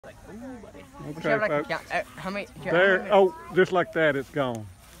Okay, folks. How many? There. Oh, just like that, it's gone.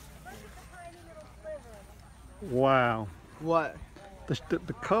 Wow. What?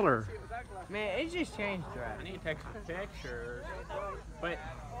 The color. Man, it just changed, right? I need to take some pictures, but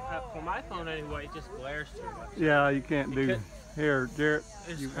for my phone anyway, it just glares too much. Yeah, you can't do. Here, Jarrett.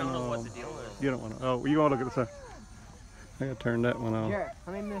 I don't know what the deal is. You don't want to. Oh, you want to look at the sun. I gotta turn that one on. Jarrett,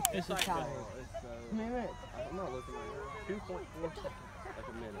 how many minutes? It's like how many minutes? I'm not looking right now. 2.4 seconds, like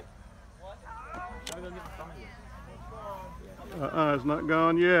a minute. Should I go get the phone? It's not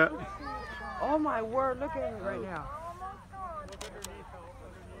gone yet. Oh my word! Look at it right now.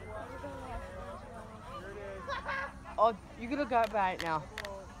 Oh, you can look up right now.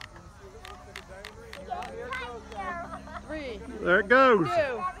 3. There it goes. 2.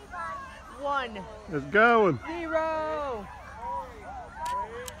 1. It's going. 0.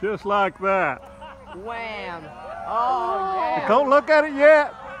 Just like that. Wham! Oh yeah! Don't look at it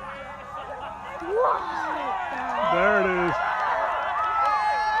yet. There it is.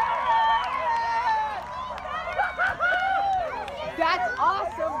 That's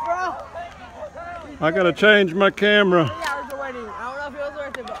awesome, bro! I gotta change my camera. 3 hours of waiting. I don't know if it was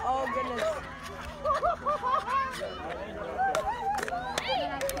worth it, but oh goodness.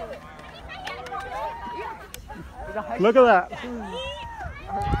 Look at that. You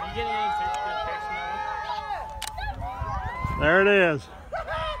getting any good pics now? There it is.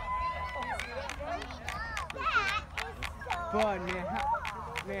 Fun, man.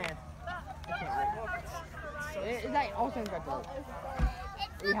 Man. I can't wait. It's like all things got dark.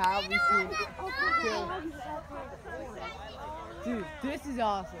 We see. Dude, this is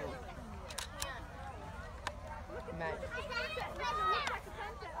awesome. Man.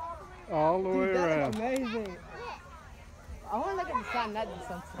 All the way Dude, that's around. amazing. I want to look at the sun, not the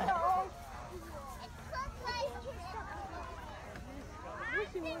sunset.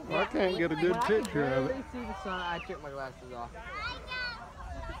 Well, I can't get a good picture of it. When I can barely see the sun, I took my glasses off.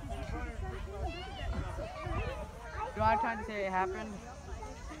 Do I have time to say it happened?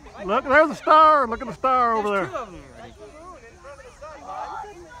 Look, there's a star. Look at the star over There's there. 2 of them already.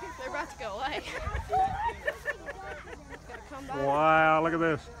 They're about to go away. Wow, look at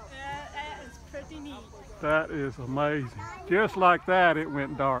this. That is pretty neat. That is amazing. Just like that, it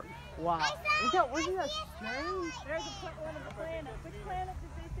went dark. Wow. Wasn't that strange? There's one of the planets. Which planet did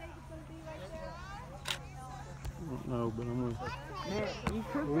they say was going to be right there? I don't know, but I'm Man, you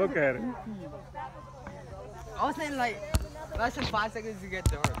could gonna look at it. I was saying like less than 5 seconds to get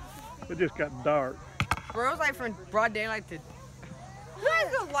dark. It just got dark. Bro, it was like from broad daylight to. Who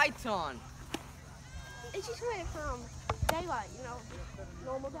has the lights on? It just went from daylight, you know,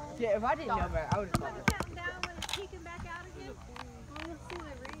 normal day. Yeah, if I didn't know better, I would have thought that. Counting down when it's peeking back out again. We'll see the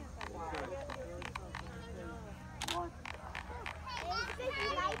rings.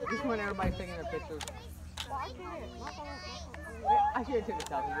 Just when everybody's taking their pictures. I should have taken a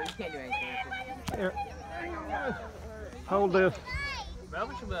selfie, but you can't do anything with it. Here. Hold this. Well,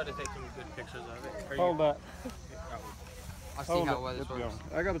 we should be able to take some good pictures of it. Hold that. I'll see Hold how it. well this It's works.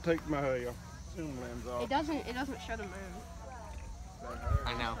 going. I gotta take my zoom lens off. It doesn't show the moon.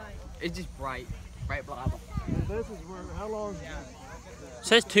 I know. It's just bright. Bright blah. This is where, how long? It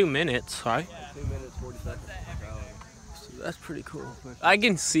says 2 minutes, right? 2 minutes, 40 seconds. So that's pretty cool. I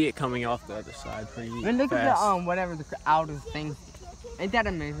can see it coming off the other side pretty And look fast. at the whatever the outer thing. Ain't that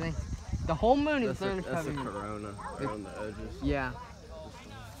amazing? The whole moon is That's the 37. corona around the edges. Yeah.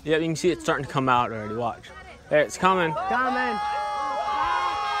 Yeah, you can see it starting to come out already. Watch. There, it's coming. Coming.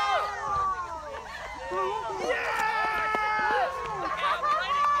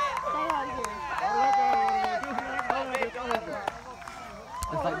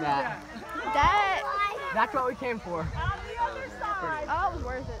 Just like that. That's what we came for. Oh, it was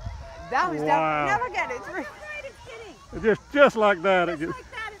worth it. That was Wow. Never get it. It's Bright, it's kidding. Just like that. It gets,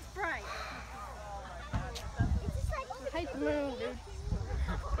 Like that, it's bright. I hate the moon, dude.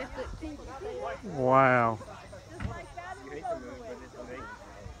 It's the pink. wow. Just like that, You hate the moon,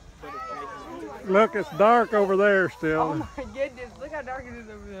 but it's making Look, it's dark over there still. Oh my goodness, look how dark it is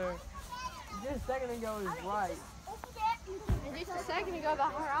over there. Just a second ago it was bright. And just a second ago, the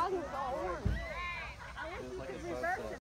horizon was all orange. it's like a sunset.